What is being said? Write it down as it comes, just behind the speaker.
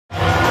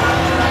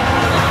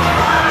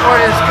What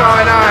is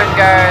going on,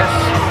 guys?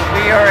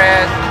 We are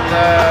at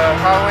the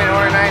Halloween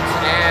Horror Nights,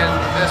 and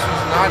this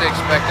was not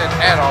expected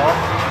at all.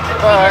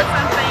 But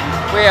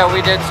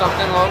we did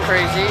something a little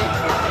crazy.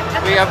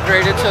 We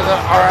upgraded to the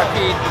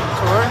R.I.P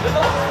tour.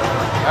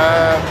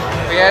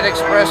 We had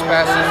express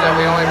passes that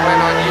we only plan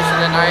on using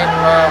tonight.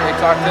 We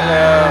talked to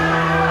the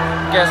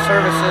guest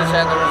services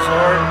at the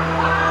resort,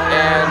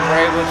 and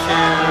we're able to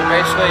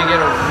basically get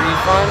a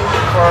refund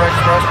for our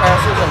express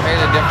passes and pay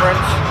the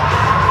difference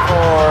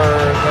for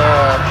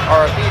the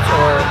R.I.P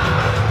tour,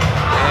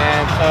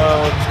 and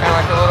so it's kind of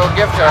like a little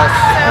gift to us.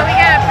 So we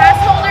got a pass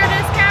holder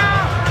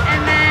discount and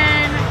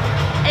then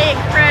a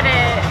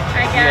credit,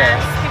 I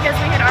guess, because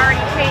we had already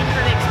paid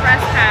for the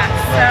express pass.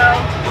 So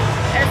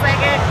it's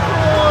like a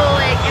cool,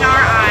 like in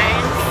our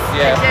eyes,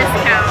 a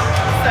discount.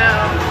 So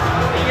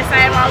we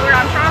decided while we're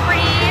on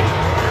property,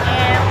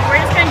 and we're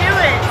just gonna do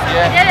it. So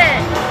we did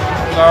it.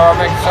 So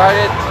I'm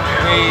excited.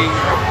 We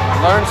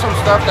learned some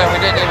stuff that we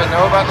didn't even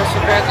know about this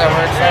event that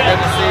we're excited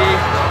to see.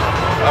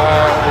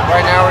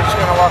 Right now we're just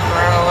going to walk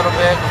around a little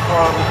bit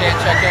before we can't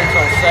check in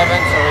until 7,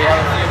 so we have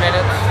a few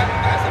minutes.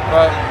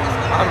 But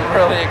I'm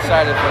really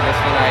excited for this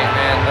tonight,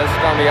 man. This is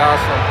going to be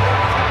awesome.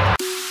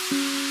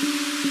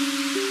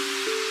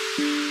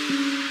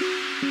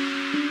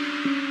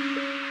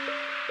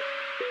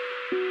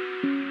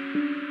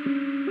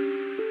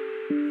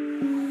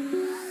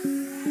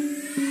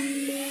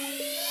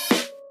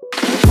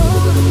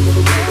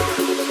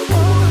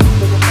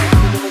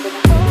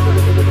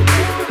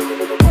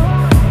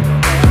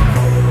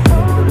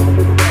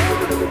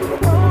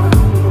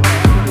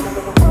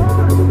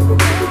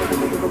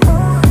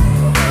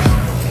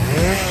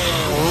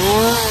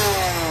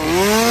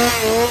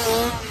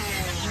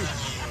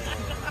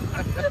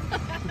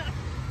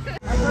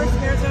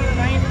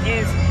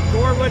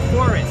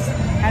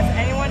 Has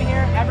anyone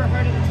here ever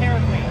heard of the Terror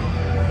Queen?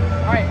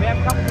 Alright, we have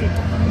a couple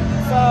people.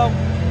 So,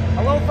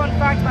 a little fun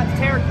fact about the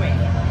Terror Queen.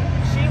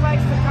 She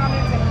likes to come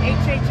into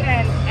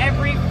HHN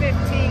every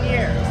 15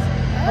 years.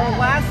 Her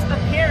last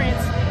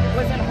appearance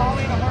was in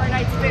Halloween Horror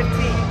Nights 15.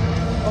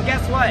 Well,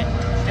 guess what?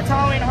 It's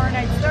Halloween Horror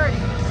Nights 30.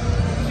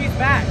 She's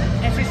back,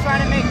 and she's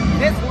trying to make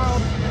this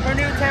world her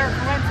new Terror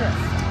Parentis.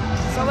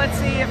 So let's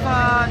see if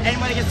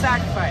anybody gets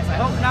sacrificed. I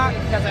hope not,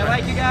 because I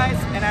like you guys,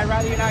 and I'd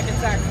rather you not get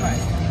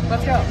sacrificed.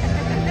 Let's go.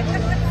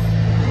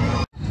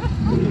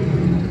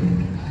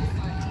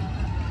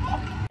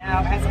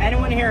 Now, has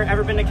anyone here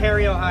ever been to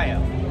Cary, Ohio?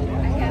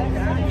 I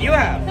have. You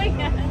have?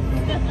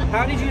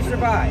 How did you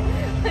survive?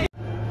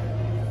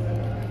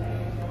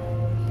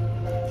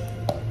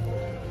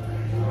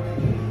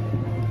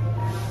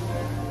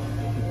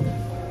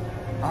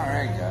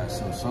 Alright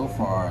guys, so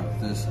far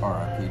this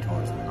R.I.P tour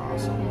has been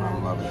awesome.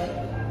 I'm loving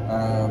it.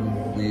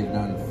 We've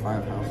done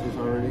 5 houses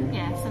already.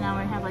 Yeah, so now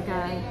we have like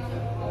a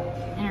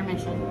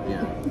intermission.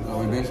 Yeah, so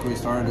we basically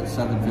started at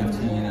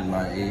 7:15 and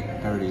by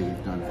 8:30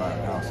 we've done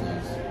 5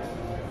 houses.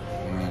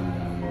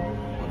 And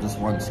well, just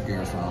one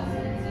scare zone.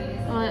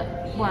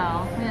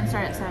 Well, we didn't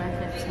start at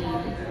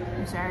 7:15.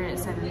 We started at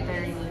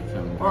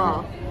 7:30.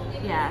 Well,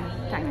 yeah,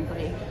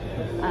 technically.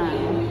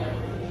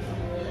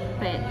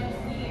 But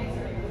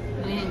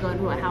we didn't go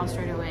to a house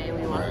right away.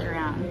 We walked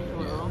around a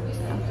little.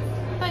 So.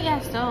 But yeah,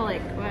 still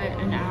like what,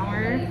 an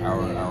hour?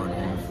 Hour and a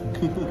half.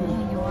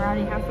 We're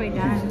already halfway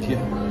done. Yeah.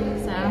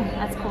 So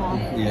that's cool.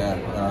 Yeah,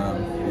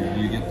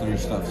 you get through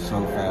stuff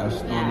so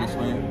fast on this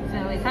way.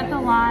 So we cut the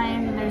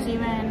line. There's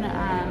even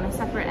a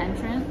separate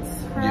entrance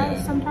for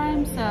us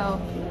sometimes. So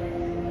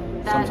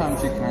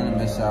sometimes you kind of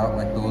miss out,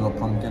 like the little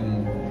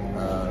pumpkin.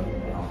 I don't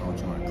know what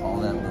you want to call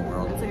that in the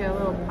world. It's like a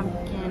little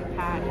pumpkin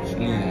patch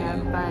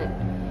area, but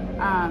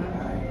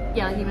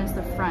yeah, like even it's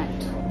the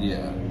front.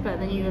 Yeah. But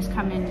then you just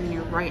come in and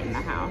you're right in the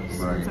house.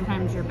 Right. And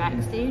sometimes you're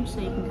backstage, so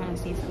you can kind of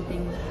see some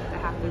things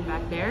that happen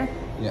back there.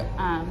 Yeah.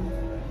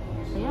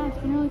 So yeah, it's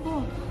been really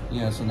cool.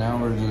 Yeah, so now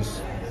we're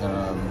just,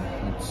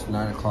 it's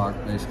 9 o'clock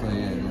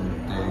basically,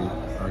 and they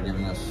are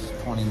giving us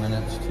 20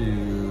 minutes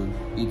to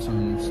eat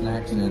some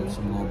snacks and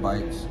some little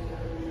bites.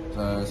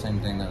 So same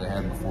thing that they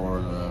had before,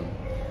 the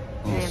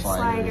little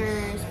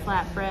sliders,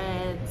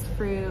 flatbreads,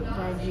 fruit,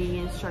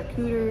 veggies,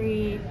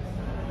 charcuterie.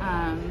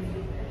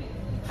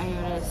 I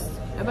noticed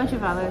a bunch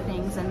of other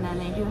things, and then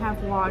they do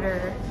have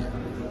water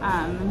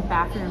and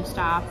bathroom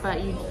stop, but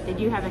they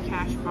do have a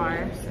cash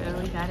bar, so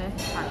we got a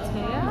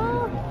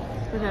cocktail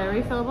with a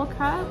refillable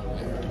cup.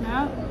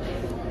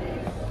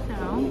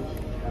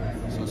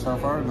 So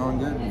far going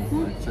good.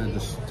 Like I said,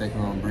 just taking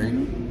a little break.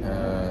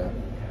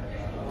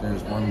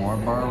 There's one more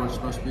bar we're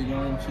supposed to be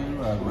going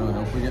to. I really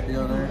hope we get to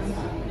go there.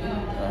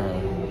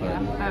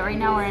 But right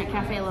now we're at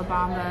Cafe La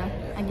Bamba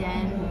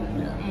again,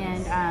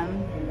 and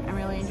I'm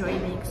really enjoying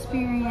the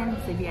experience,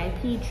 the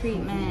VIP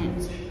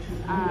treatment,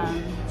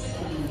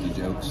 the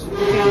jokes.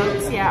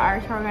 Yeah, our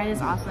tour guide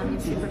is awesome.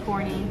 He's super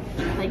corny,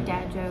 like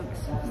dad jokes,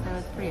 so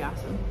it's pretty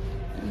awesome.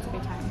 It's a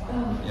good time.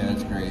 Yeah,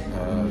 it's great.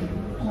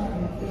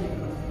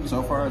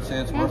 So far, I'd say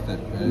it's worth it.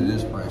 It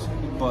is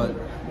pricey, but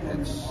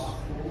it's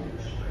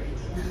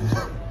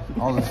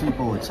all the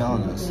people were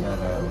telling us that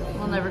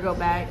we'll never go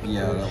back.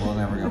 Yeah, that we'll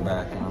never go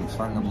back, and I'm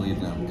starting to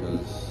believe them,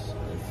 because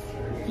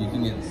if you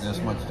can get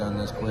this much done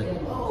this quick,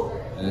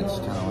 then it's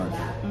kind of worth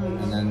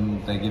it. And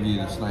then they give you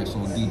this nice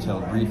little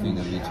detailed briefing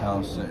of each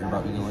house that you're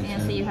about to go into. Yeah,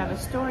 so you have a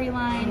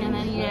storyline, and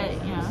then you get,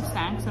 you know,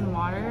 snacks and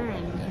water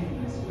and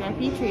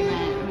VIP treatment.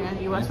 I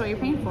mean, that's what you're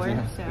paying for.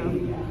 Yeah. So.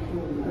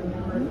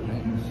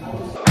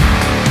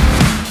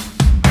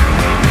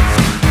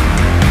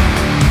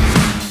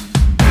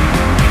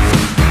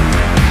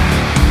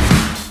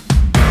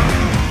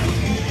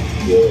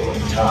 Your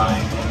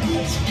time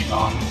has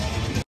come.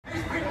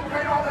 These people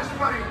paid all this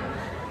money.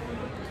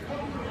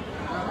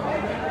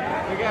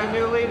 We got a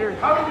new leader.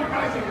 How did you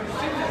guys even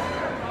see this?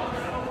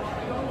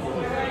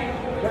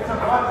 Get some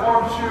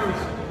platform shoes.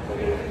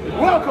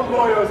 Welcome,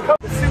 lawyers. Come.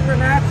 The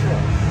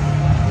supernatural.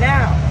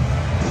 Now,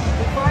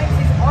 he finds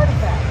these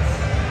artifacts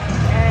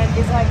and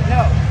he's like,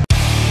 no.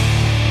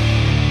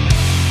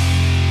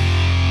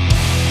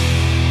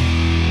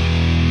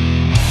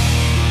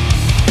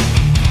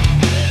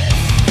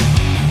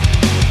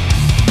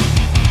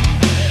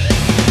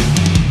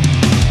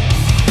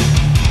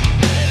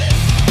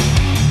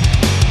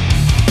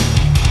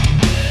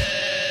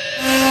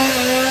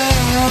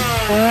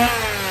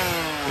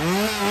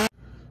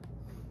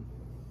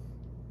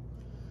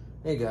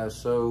 Hey guys,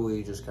 so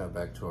we just got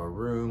back to our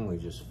room. We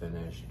just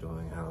finished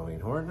doing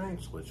Halloween Horror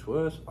Nights, which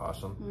was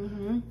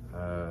awesome.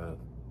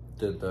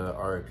 Did the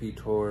R.I.P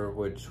tour,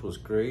 which was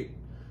great,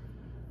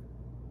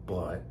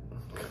 but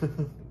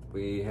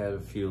we had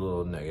a few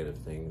little negative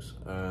things.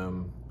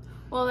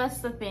 Well, that's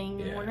the thing.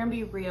 Yeah. We're gonna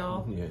be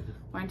real. Yeah.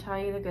 We're gonna tell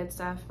you the good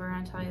stuff. We're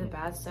gonna tell you the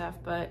bad stuff,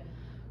 but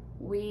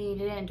we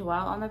didn't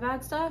dwell on the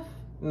bad stuff.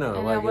 No,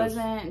 and like it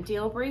wasn't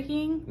deal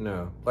breaking.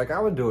 No, like I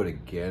would do it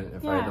again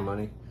if I had the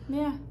money.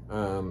 Yeah.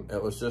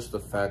 It was just the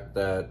fact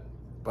that,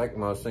 like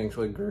most things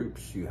with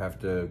groups, you have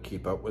to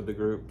keep up with the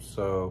group.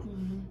 So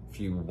if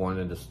you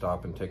wanted to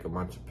stop and take a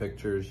bunch of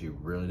pictures, you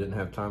really didn't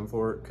have time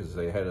for it, because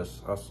they had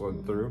us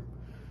hustling through.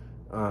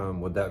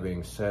 With that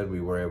being said, we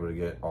were able to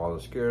get all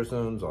the scare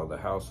zones, all the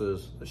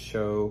houses, the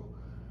show,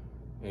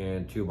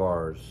 and 2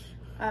 bars.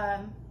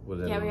 Yeah,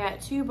 we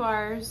got 2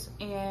 bars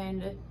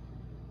and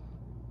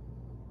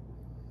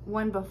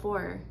 1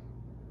 before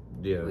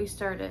we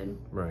started.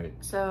 Right.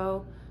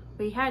 So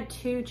we had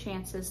 2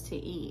 chances to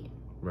eat.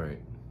 Right.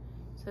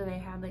 So they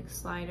had like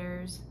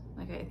sliders,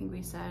 like I think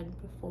we said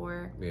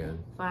before. Yeah.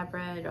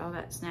 Flatbread, all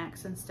that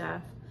snacks and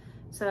stuff.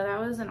 So that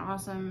was an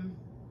awesome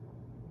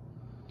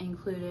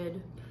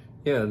included.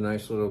 Yeah,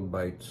 nice little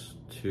bites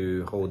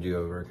to hold you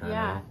over, kind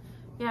of.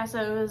 Yeah,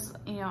 so it was,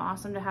 you know,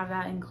 awesome to have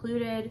that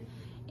included.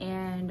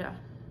 And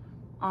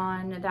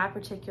on that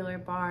particular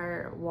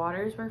bar,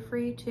 waters were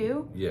free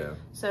too. Yeah.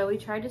 So we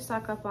tried to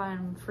stock up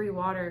on free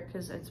water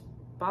because it's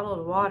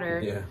bottled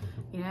water. Yeah.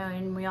 You know,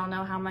 and we all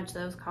know how much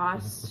those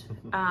cost.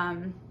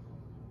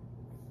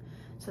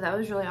 So that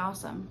was really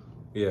awesome.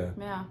 Yeah.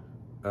 Yeah.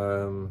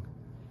 Oh,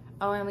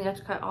 and we got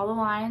to cut all the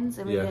lines,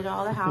 and we did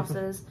all the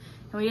houses.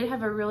 And we did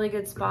have a really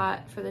good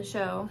spot for the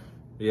show.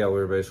 Yeah, we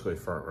were basically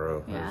front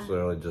row. Yeah. It was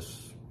literally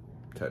just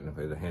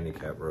technically the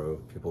handicap row,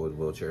 people with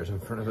wheelchairs in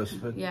front of us.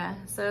 But yeah,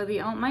 so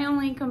my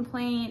only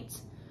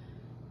complaint,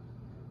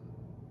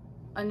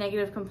 a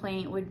negative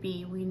complaint, would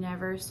be we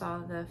never saw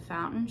the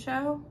fountain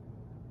show.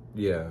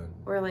 Yeah.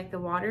 Or like the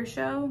water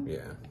show.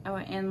 Yeah. Oh,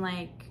 and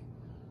like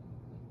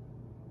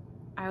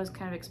I was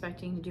kind of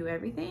expecting to do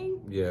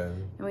everything. Yeah.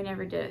 And we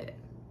never did it.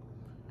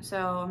 So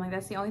I'm like,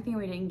 that's the only thing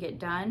we didn't get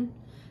done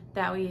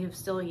that we have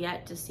still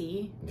yet to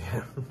see.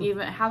 Yeah.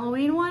 Even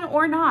Halloween one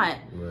or not.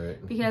 Right.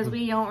 Because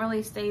we don't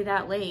really stay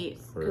that late,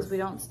 because we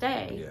don't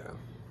stay.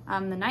 Yeah.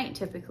 The night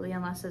typically,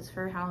 unless it's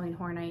for Halloween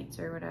Horror Nights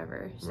or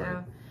whatever. So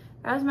Right.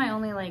 that was my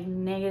only like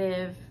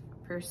negative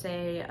per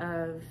se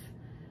of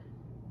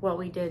what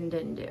we did and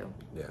didn't do.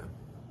 Yeah.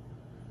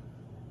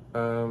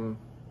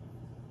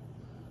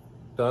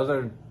 The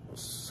other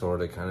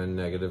sort of kind of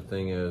negative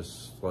thing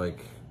is like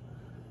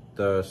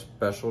the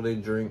specialty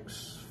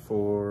drinks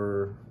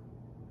for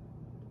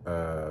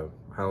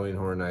Halloween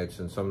Horror Nights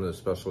and some of the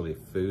specialty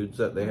foods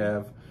that they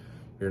have.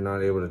 You're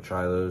not able to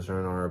try those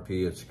during RIP.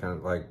 It's kind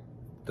of like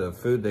the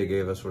food they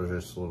gave us was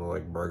just little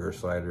like burger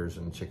sliders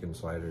and chicken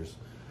sliders.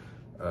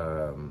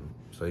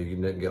 So you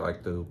didn't get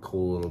like the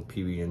cool little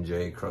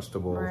PB&J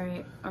Crustable.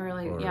 Right, or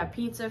like,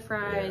 pizza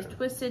fries,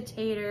 twisted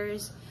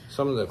taters.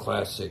 Some of the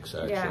classics,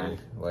 actually.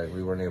 Like,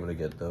 we weren't able to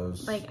get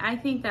those. Like, I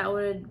think that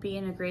would be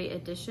a great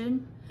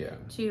addition. Yeah.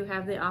 To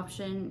have the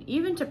option,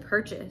 even to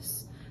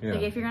purchase. Yeah.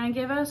 Like, if you're gonna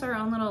give us our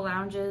own little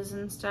lounges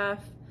and stuff,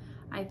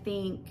 I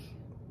think...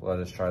 Let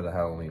us try the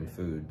Halloween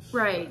foods.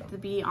 Right, to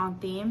be on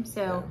theme.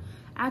 So,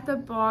 at the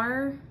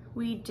bar,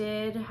 we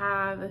did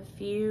have a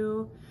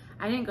few...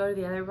 I didn't go to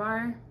the other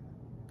bar,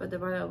 but the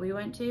bar that we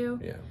went to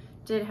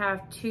did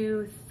have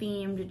 2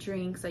 themed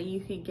drinks that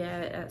you could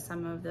get at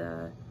some of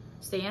the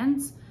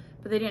stands,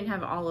 but they didn't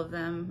have all of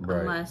them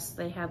unless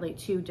they had like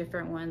 2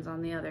 different ones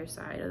on the other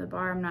side of the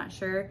bar. I'm not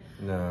sure.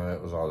 No,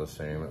 it was all the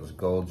same. It was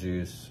gold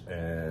juice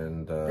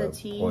and the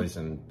tea.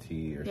 poison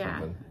tea or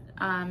something.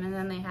 And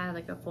then they had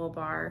like a full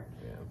bar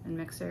and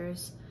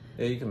mixers.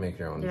 Yeah, you can make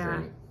your own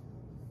drink.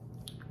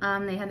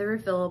 They had the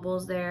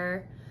refillables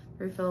there,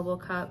 refillable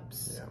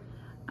cups.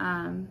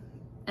 Yeah.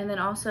 And then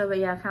also, but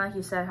yeah, kind of like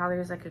you said, how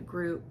there's like a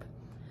group.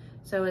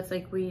 So it's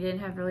like we didn't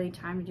have really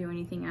time to do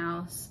anything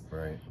else.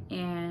 Right.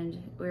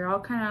 And we were all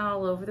kind of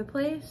all over the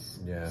place.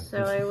 Yeah. So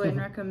I wouldn't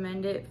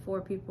recommend it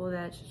for people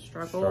that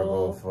struggle.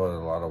 Struggle for a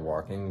lot of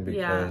walking,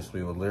 because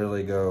we would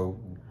literally go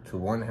to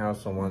one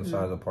house on one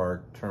side of the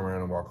park, turn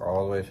around and walk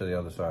all the way to the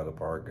other side of the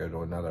park, go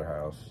to another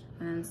house.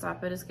 And then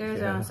stop at a scare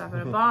zone, stop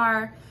at a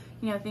bar,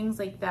 you know, things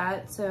like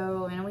that.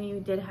 So, and we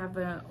did have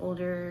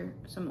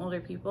some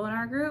older people in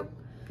our group.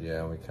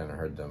 Yeah, we kind of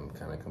heard them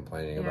kind of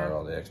complaining about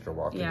all the extra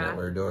walking that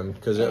we were doing.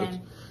 Because it was,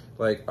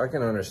 like, I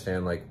can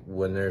understand, like,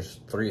 when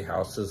there's 3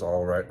 houses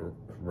all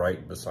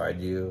right beside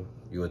you,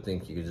 you would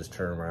think you could just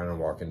turn around and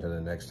walk into the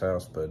next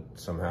house. But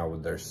somehow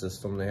with their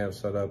system they have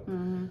set up,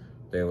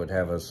 they would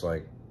have us,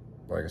 like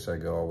I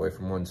said, go all the way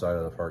from one side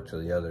of the park to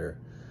the other.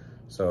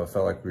 So it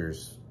felt like we were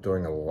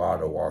doing a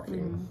lot of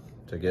walking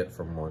to get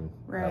from one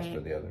house to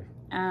the other.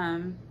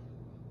 And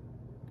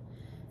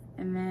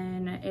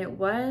then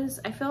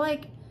I feel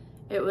like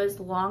it was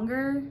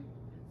longer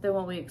than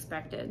what we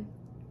expected.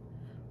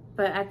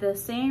 But at the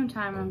same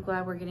time, I'm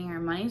glad we're getting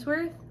our money's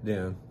worth.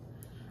 Yeah.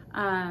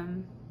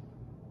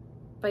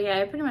 But yeah,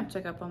 it pretty much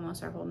took up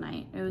almost our whole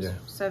night. It was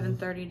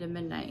 7:30 to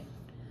midnight.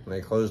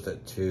 They closed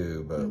at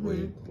 2, but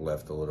we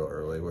left a little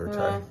early. We were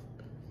tired.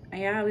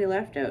 Yeah, we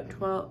left at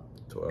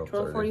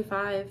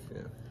 12:45.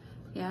 Yeah.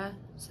 Yeah,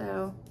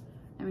 so,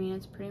 I mean,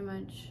 it's pretty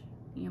much,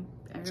 you know,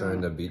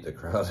 trying to beat the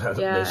crowd out of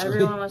it. Yeah,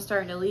 everyone was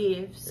starting to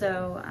leave.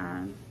 So,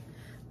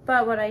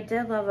 but what I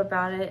did love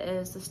about it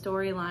is the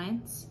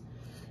storylines.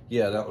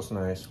 Yeah, that was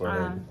nice, where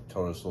they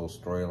told us little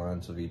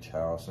storylines of each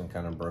house and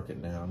kind of broke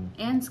it down.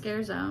 And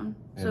Scare Zone.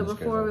 So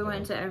before we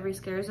went to every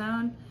Scare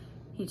Zone,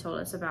 he told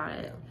us about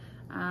it.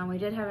 Yeah. We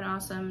did have an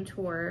awesome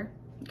tour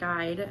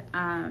guide.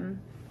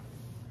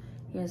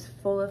 He is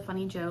full of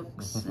funny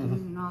jokes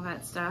and all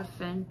that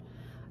stuff. And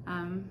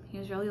he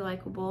was really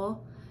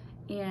likable.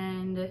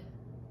 And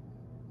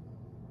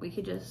we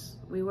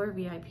were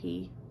VIP,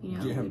 you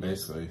know. Yeah,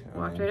 basically.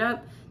 Walked right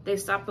up. They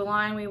stopped the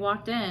line, we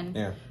walked in.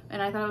 Yeah.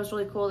 And I thought it was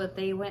really cool that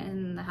they went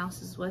in the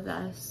houses with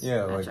us.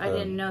 Yeah, which I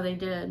didn't know they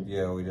did.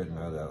 Yeah, we didn't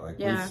know that. Like,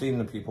 we've seen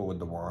the people with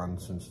the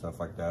wands and stuff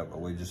like that, but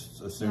we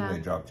just assumed they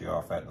dropped you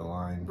off at the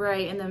line.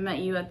 Right, and then met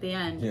you at the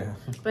end. Yeah.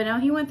 But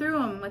no, he went through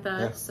them with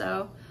us,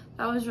 so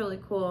that was really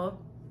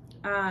cool.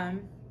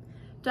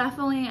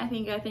 Definitely, I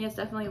think it's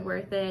definitely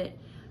worth it,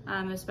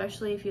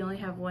 especially if you only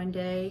have one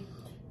day.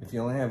 If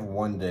you only have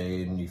one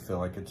day and you feel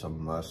like it's a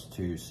must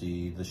to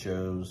see the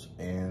shows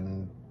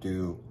and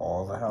do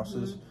all the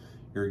houses,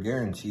 you're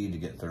guaranteed to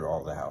get through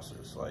all the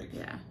houses. Like,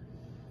 yeah.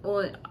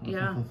 Well,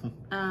 yeah.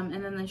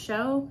 And then the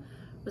show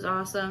was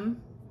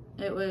awesome.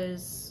 It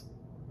was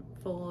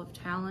full of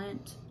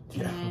talent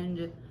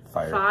and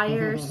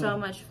fire, so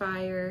much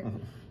fire,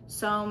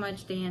 so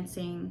much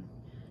dancing,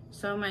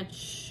 so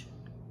much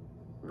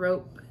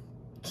rope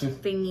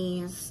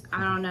thingies.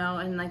 I don't know.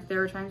 And like, there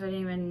were times I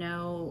didn't even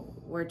know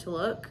where to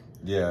look.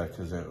 Yeah,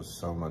 because there was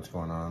so much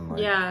going on. Like,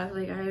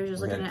 like I was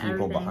just looking at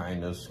everything. people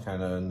behind us,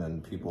 kind of, and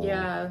then people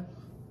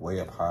way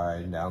up high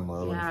and down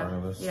low in front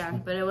of us. Yeah,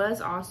 but it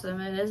was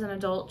awesome. It is an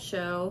adult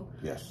show.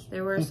 Yes.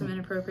 There were some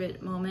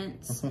inappropriate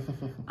moments.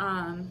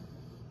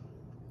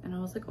 And I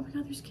was like, oh my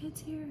God, there's kids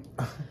here.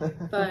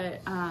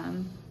 But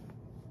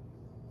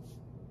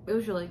it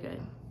was really good.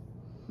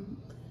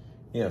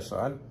 Yeah, so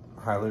I'd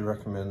highly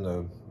recommend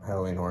the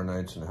Halloween Horror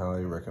Nights and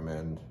highly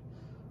recommend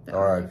the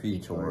R.I.P.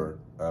 tour.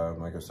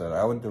 Like I said,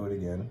 I would do it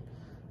again.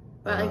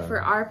 But like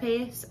for our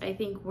pace, I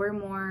think we're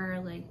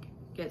more like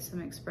get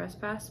some express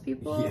pass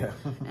people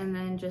and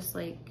then just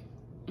like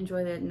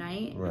enjoy the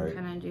night and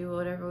kind of do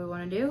whatever we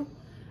want to do.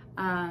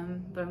 But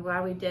I'm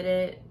glad we did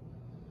it.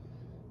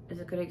 It was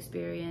a good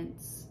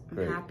experience.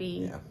 I'm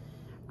happy. Yeah.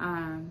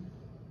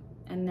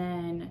 And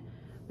then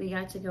we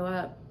got to go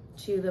up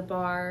to the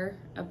bar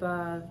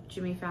above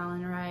Jimmy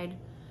Fallon ride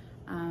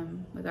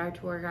with our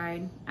tour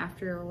guide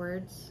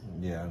afterwards.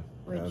 Yeah.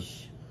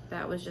 Which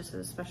that was just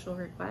a special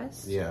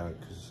request. Yeah,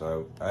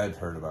 because I had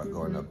heard about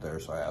going up there,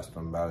 so I asked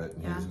him about it,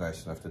 and he was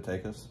nice enough to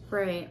take us.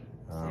 Right.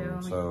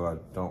 So I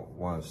don't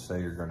want to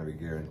say you're going to be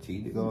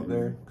guaranteed to go up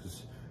there,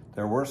 because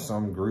there were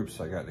some groups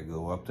that got to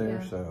go up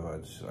there,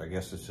 so I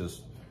guess it's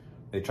just,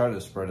 they try to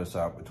spread us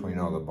out between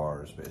all the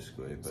bars,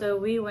 basically. But, so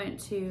we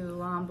went to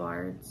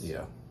Lombards.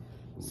 Yeah.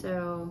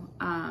 So,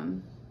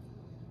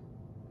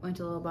 went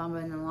to La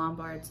Bamba and then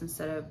Lombards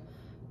instead of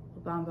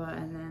La Bamba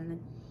and then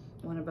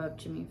the one above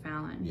Jimmy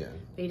Fallon. Yeah.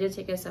 But he did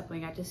take us up and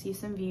we got to see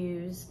some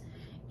views,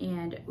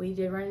 and we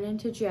did run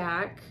into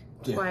Jack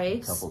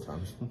twice. A couple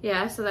times.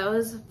 Yeah, so that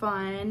was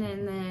fun,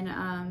 and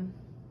then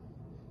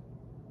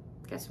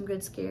got some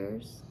good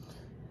scares.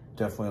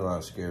 Definitely a lot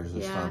of scares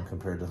this time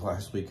compared to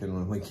last weekend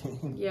when we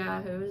came.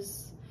 Yeah, it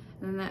was,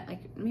 and then that,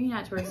 like, maybe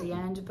not towards the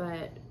end,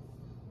 but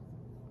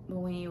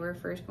when we were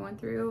first going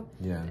through.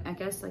 Yeah. I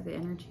guess like the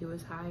energy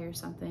was high or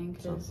something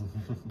because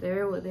they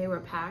were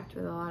packed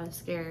with a lot of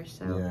scares.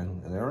 So yeah,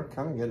 and they were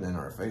kind of getting in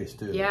our face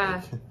too.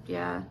 Yeah, like.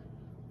 yeah.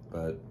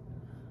 But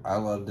I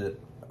loved it.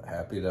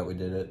 Happy that we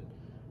did it.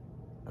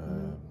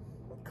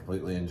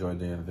 Completely enjoyed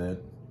the event.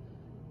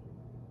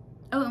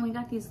 Oh, and we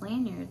got these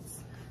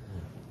lanyards.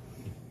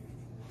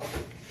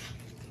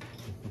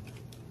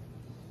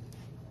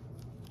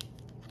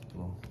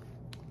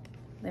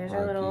 There's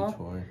our little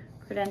toy.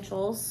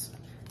 credentials,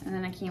 and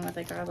then it came with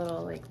like our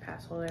little like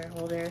pass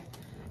holder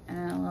and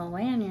then a little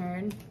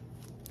lanyard.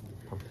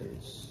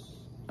 Puppies.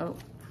 Oh,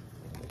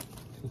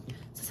 it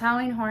says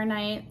Halloween Horror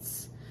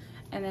Nights,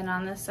 and then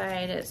on this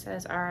side it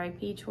says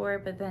R.I.P. tour.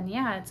 But then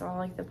yeah, it's all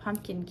like the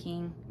Pumpkin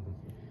King.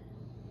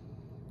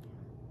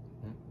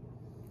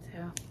 So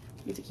you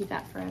get to keep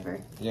that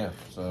forever. Yeah,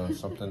 so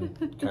something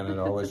kind of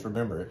always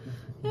remember it.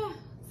 Yeah,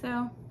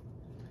 so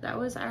that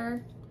was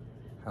our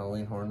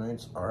Halloween Horror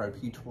Nights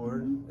R.I.P.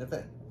 tour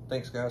event.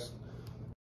 Thanks, guys.